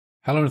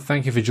Hello and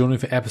thank you for joining me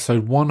for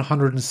episode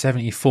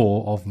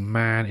 174 of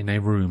Man in a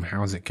Room.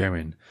 How's it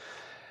going?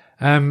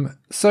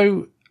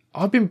 So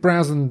I've been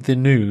browsing the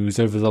news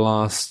over the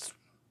last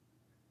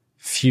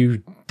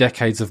few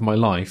decades of my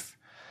life,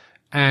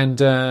 and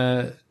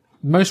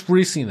most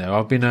recently though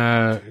I've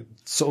been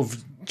sort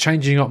of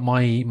changing up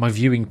my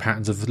viewing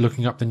patterns of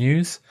looking up the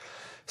news.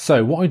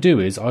 So what I do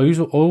is I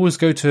always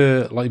go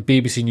to like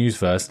BBC News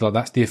first, like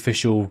that's the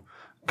official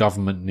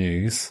government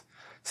news.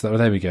 So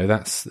there we go.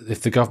 That's if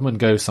the government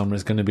goes somewhere,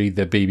 it's going to be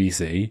the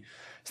BBC.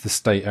 It's the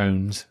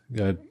state-owned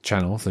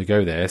channel. So you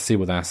go there, see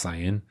what they're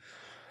saying,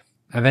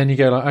 and then you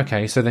go like,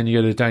 okay. So then you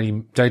go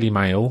to Daily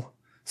Mail,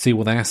 see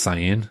what they're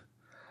saying,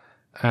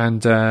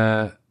 and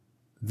then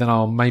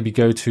I'll maybe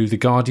go to the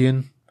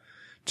Guardian,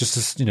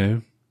 just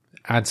to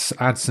add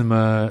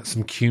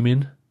some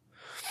cumin.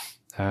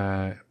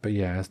 But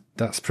yeah,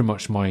 that's pretty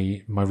much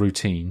my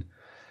routine.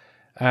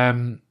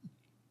 But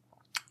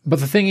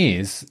the thing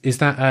is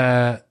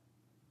that.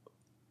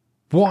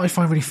 What I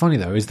find really funny,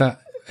 though, is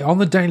that on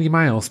the Daily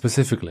Mail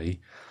specifically,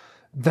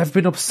 they've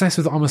been obsessed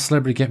with I'm a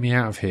Celebrity, Get Me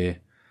Out of Here.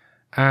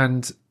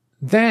 And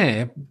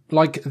their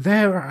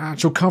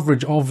actual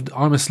coverage of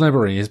I'm a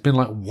Celebrity has been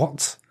like,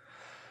 what?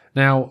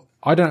 Now,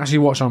 I don't actually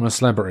watch I'm a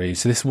Celebrity,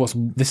 so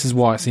this is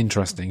why it's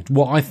interesting.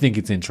 What I think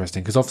it's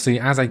interesting, because obviously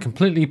as a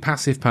completely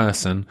passive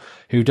person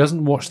who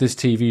doesn't watch this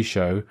TV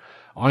show,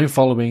 I'm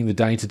following the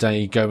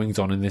day-to-day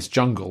goings-on in this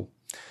jungle.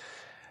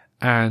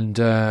 And,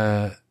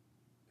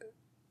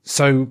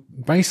 so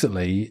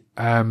basically,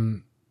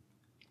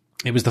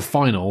 it was the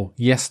final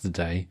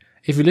yesterday.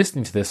 If you're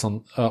listening to this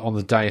on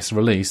the day it's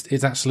released,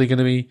 it's actually going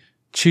to be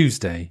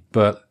Tuesday.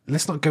 But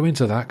let's not go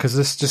into that because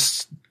it's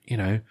just,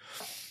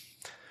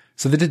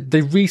 So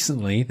they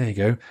recently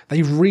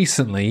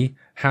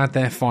had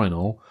their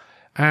final.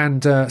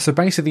 And so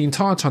basically the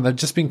entire time they've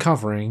just been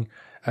covering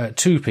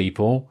two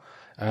people.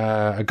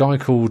 A guy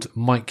called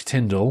Mike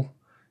Tindall.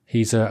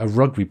 He's a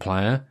rugby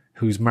player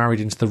who's married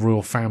into the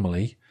royal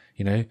family.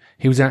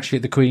 He was actually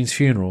at the Queen's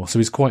funeral, so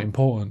he's quite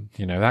important,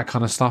 that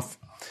kind of stuff.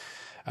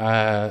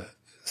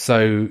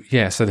 So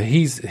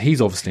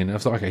he's obviously in it. I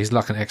was like, okay, he's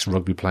like an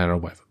ex-rugby player or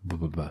whatever, blah,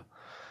 blah, blah.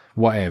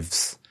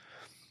 Whatevs.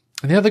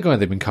 And the other guy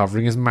they've been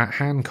covering is Matt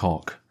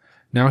Hancock.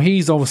 Now,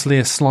 he's obviously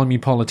a slimy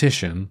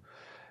politician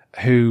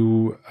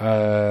who,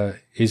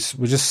 he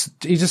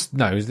just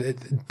knows.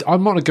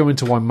 I'm not going to go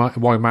into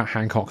why Matt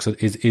Hancock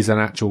is an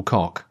actual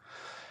cock,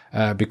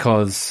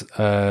 because,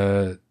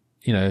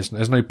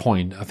 there's no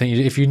point. I think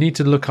if you need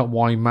to look up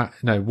why Matt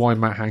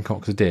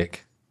Hancock's a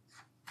dick,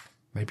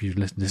 maybe you've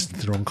listened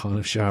to the wrong kind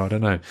of show. I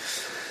don't know.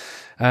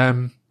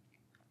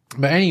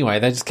 But anyway,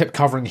 they just kept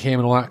covering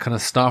him and all that kind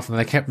of stuff, and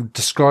they kept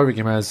describing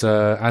him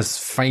as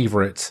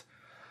favourite.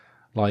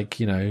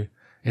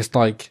 It's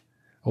like,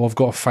 oh, I've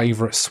got a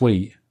favourite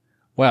sweet.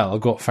 Well, I've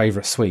got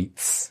favourite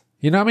sweets.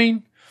 You know what I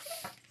mean?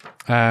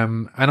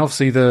 And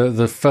obviously,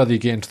 the further you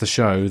get into the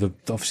show,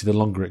 the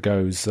longer it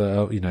goes.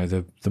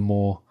 The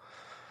more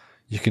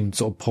you can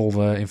sort of pull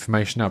the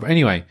information out. But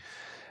anyway,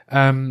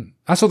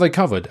 that's all they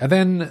covered. And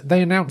then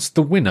they announced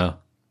the winner.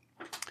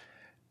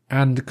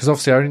 And because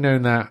obviously I already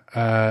known that,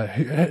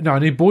 I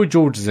knew Boy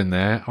George was in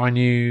there. I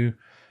knew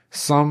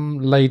some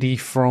lady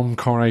from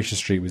Coronation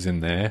Street was in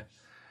there.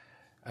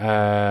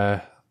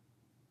 And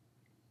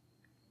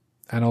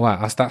all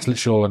that. That's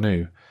literally all I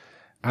knew.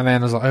 And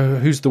then I was like, oh,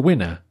 who's the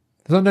winner?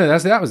 I was like, no,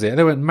 that was it.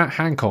 They went Matt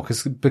Hancock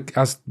has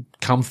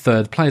come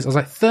third place. I was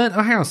like, third?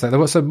 Oh, hang on a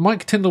second. So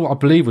Mike Tindall, I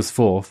believe, was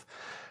fourth.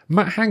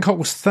 Matt Hancock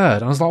was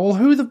third. I was like, well,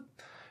 who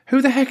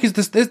the heck is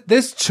this?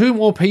 There's two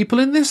more people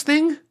in this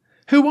thing?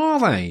 Who are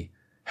they?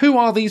 Who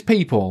are these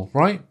people,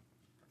 right?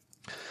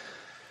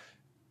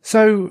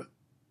 So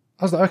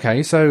I was like,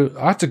 okay, so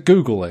I had to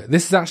Google it.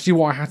 This is actually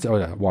what I had to, I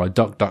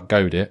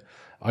DuckDuckGo'd it.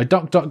 I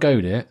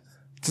DuckDuckGo'd it.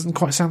 It doesn't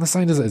quite sound the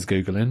same, does it, as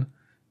Googling?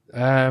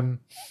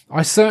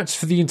 I searched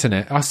for the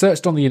internet. I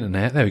searched on the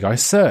internet. There we go. I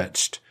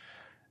searched.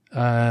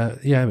 There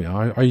we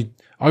are.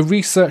 I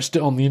researched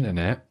it on the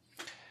internet.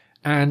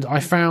 And I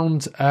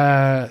found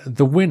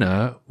the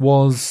winner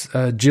was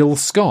Jill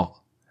Scott,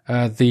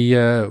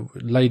 the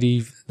lady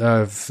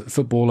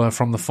footballer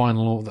from the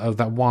final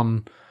that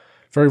won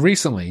very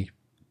recently.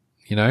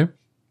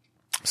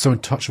 So in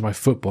touch with my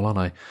football, aren't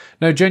I?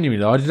 No,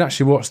 genuinely, I did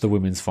actually watch the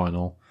women's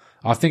final.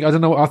 I think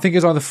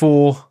it's either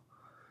for,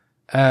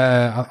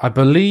 I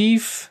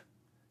believe,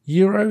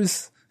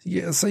 Euros.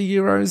 Yeah, say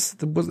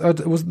Euros. Was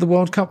it the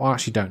World Cup? I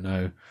actually don't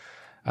know.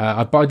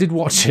 But I did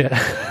watch it.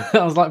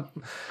 I was like,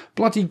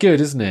 bloody good,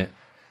 isn't it?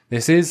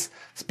 It's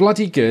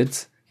bloody good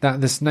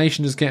that this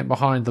nation is getting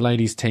behind the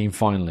ladies' team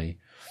finally.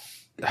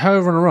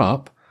 Her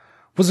runner-up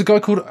was a guy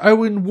called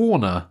Owen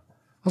Warner.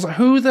 I was like,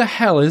 who the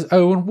hell is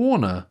Owen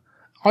Warner?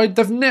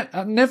 They've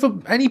never,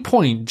 any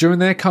point during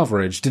their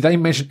coverage, did they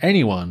mention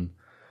anyone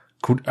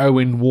called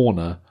Owen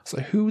Warner.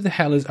 So who the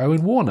hell is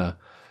Owen Warner?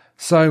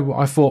 So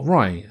I thought,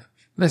 right,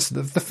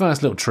 the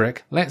first little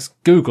trick, let's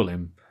Google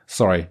him.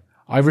 Sorry.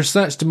 I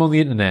researched him on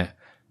the internet.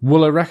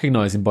 Will I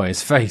recognise him by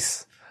his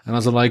face? And I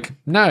was like,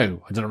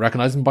 no, I don't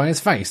recognise him by his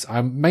face.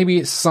 Maybe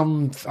it's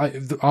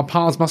our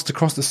paths must have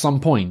crossed at some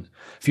point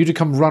for you to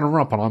come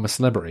runner-up on I'm a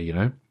Celebrity, you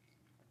know?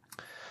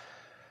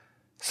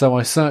 So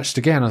I searched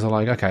again. I was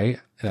like, okay,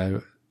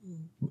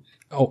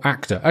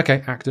 actor.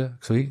 Okay, actor.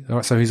 Sweet. All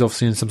right, so he's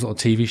obviously in some sort of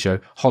TV show.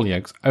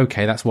 Hollyoaks.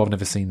 Okay, that's why I've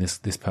never seen this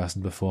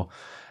person before.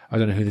 I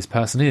don't know who this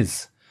person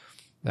is.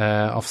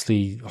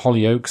 Obviously,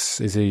 Hollyoaks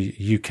is a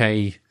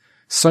UK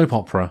soap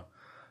opera.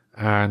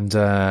 And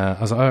I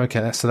was like, oh,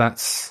 okay, that's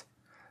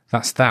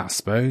that, I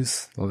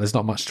suppose. Well, there's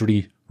not much to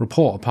really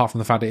report apart from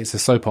the fact that it's a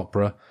soap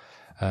opera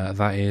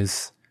that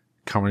is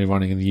currently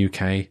running in the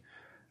UK.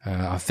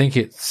 I think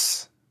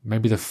it's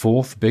maybe the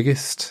 4th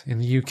biggest in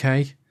the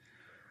UK.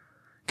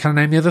 Can I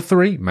name the other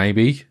 3?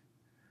 Maybe.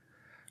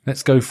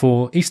 Let's go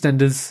for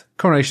EastEnders,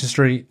 Coronation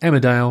Street,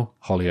 Emmerdale,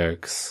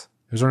 Hollyoaks.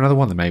 Was there another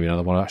one? There may be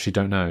another one. I actually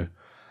don't know.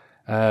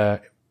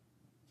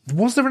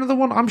 Was there another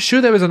one? I'm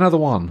sure there was another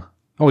one.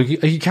 Oh,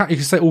 you can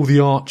say all the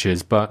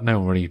Archers, but no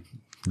one really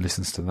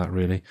listens to that,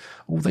 really.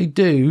 Oh, they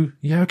do.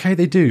 Yeah, okay,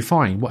 they do.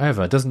 Fine,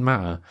 whatever. It doesn't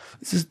matter.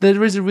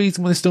 There is a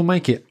reason why they still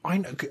make it. I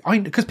know,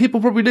 because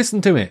people probably listen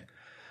to it.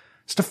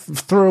 Just a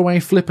throwaway,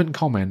 flippant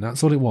comment.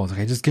 That's all it was.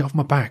 Okay, just get off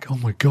my back. Oh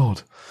my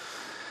god.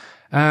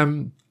 Yeah,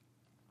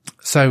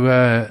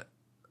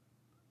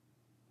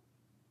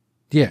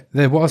 what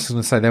I was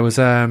going to say, there was,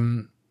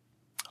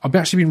 I've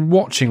actually been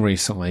watching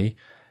recently,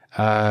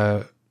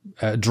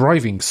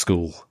 Driving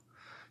School.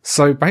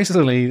 So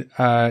basically,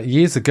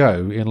 years ago,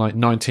 in like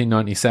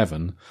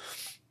 1997,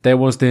 there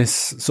was this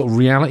sort of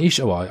reality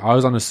show. Well, I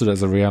was understood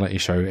as a reality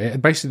show.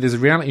 Basically, there's a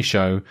reality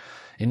show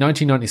in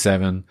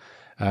 1997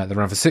 that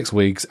ran for 6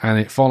 weeks, and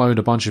it followed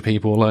a bunch of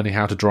people learning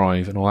how to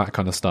drive and all that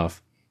kind of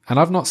stuff. And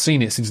I've not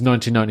seen it since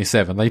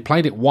 1997. They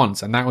played it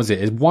once, and that was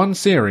it. It's one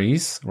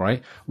series,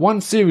 right?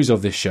 One series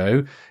of this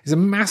show is a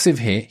massive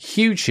hit,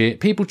 huge hit.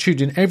 People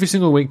tuned in every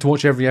single week to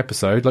watch every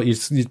episode. Like,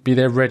 you'd be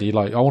there ready,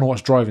 like, I want to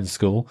watch Driving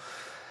School,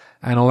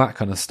 and all that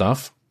kind of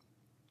stuff.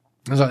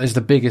 It's the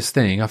biggest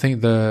thing. I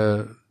think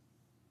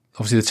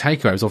obviously the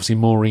takeaway was obviously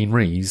Maureen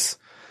Rees,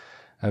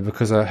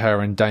 because of her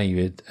and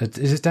David.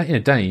 Is it Dave? Yeah,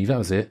 Dave, that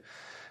was it.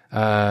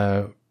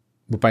 Were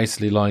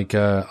basically like,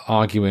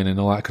 arguing and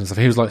all that kind of stuff.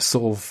 He was like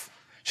sort of,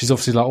 she's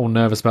obviously like all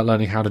nervous about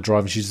learning how to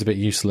drive and she's just a bit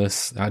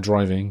useless at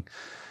driving.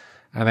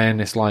 And then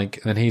it's like,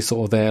 and then he's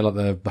sort of there,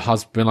 like the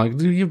husband, like,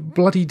 what are you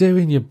bloody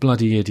doing, you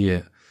bloody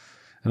idiot?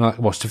 And like,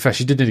 well, to be fair,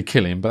 she did need to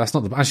kill him, but that's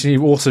not actually, he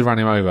also ran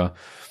him over.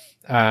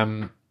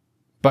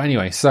 But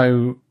anyway,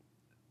 so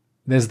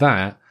there's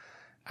that.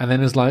 And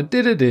then there's like,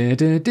 what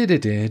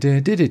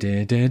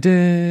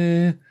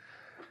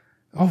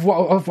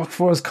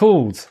was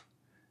called?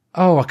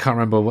 Oh, I can't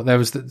remember what there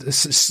was.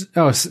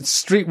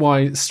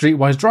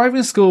 Streetwise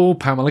Driving School,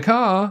 Pamela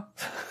Carr.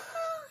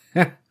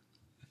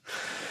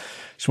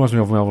 She reminds me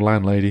of my old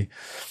landlady.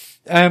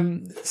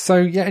 So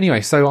yeah,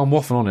 anyway, so I'm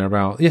waffling on here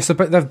about, yeah, so,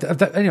 but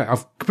anyway,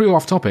 I've completely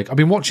off topic. I've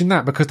been watching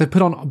that because they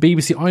put on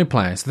BBC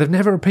iPlayer, so they've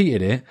never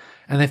repeated it,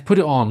 and they've put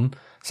it on,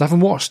 so I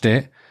haven't watched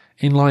it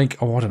in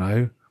like, I don't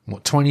know,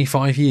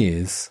 25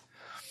 years.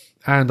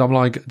 And I'm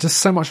like, just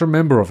so much to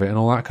remember of it and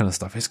all that kind of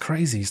stuff. It's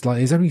crazy. It's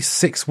like, it's only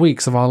 6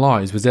 weeks of our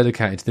lives was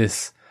dedicated to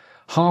this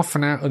half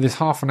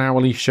an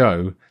hourly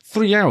show.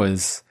 3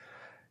 hours.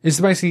 It's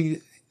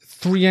basically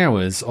 3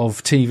 hours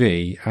of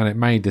TV, and it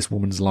made this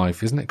woman's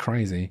life. Isn't it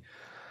crazy?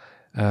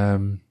 But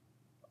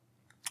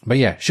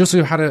yeah, she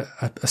also had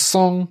a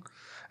song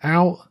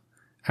out,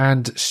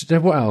 and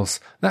what else?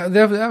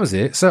 That was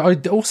it. So I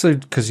also,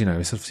 because, you know,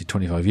 it's obviously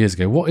 25 years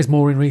ago, what has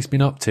Maureen Rees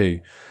been up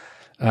to?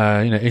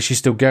 Is she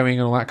still going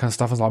and all that kind of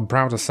stuff? I'm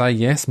proud to say,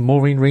 yes,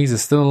 Maureen Rees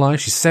is still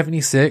alive. She's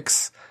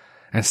 76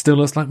 and still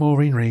looks like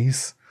Maureen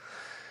Rees.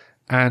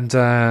 And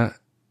her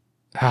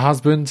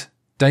husband,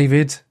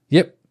 David,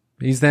 yep,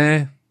 he's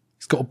there.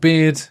 He's got a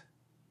beard.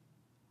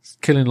 He's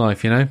killing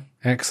life, you know?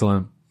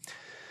 Excellent.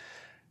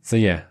 So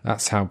yeah,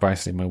 that's how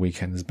basically my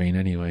weekend has been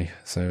anyway.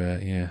 So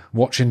yeah,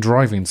 watching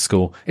Driving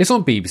School. It's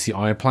on BBC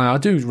iPlayer. I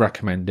do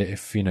recommend it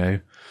if, you know,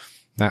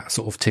 that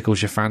sort of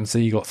tickles your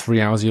fancy. You got 3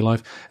 hours of your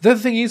life. The other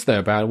thing is, though,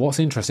 about it, what's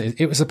interesting is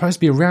it was supposed to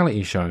be a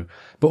reality show,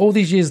 but all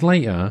these years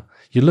later,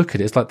 you look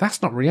at it, it's like,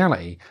 that's not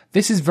reality.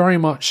 This is very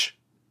much,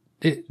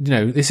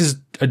 this is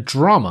a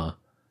drama.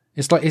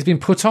 It's like, it's been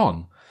put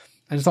on.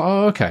 And it's like,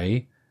 oh,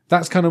 okay,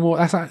 that's kind of more,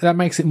 that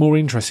makes it more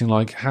interesting,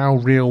 like, how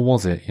real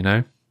was it, you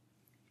know?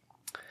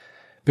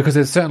 Because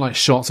there's certain, like,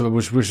 shots of it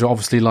which are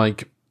obviously,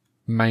 like,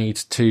 made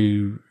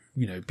to,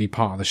 you know, be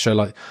part of the show,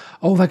 like,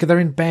 oh, they're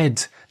in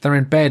bed,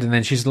 and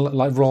then she's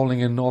like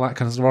rolling and all that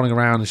kind of rolling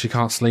around, and she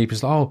can't sleep.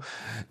 It's like, oh,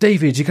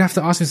 David, you're gonna have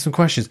to ask me some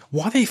questions.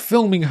 Why are they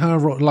filming her?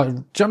 Like, do you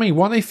know what I mean?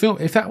 Why are they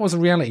if that was a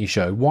reality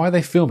show, why are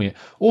they filming it?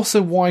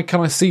 Also, why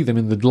can I see them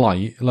in the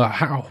light? Like,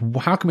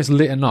 how come it's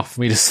lit enough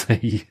for me to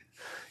see?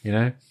 You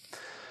know.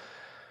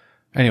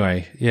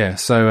 Anyway, yeah.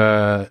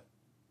 So,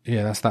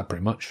 yeah, that's that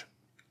pretty much.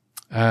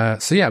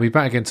 So yeah, I'll be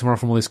back again tomorrow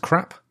from all this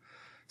crap.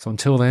 So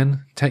until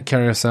then, take care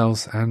of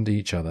yourselves and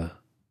each other.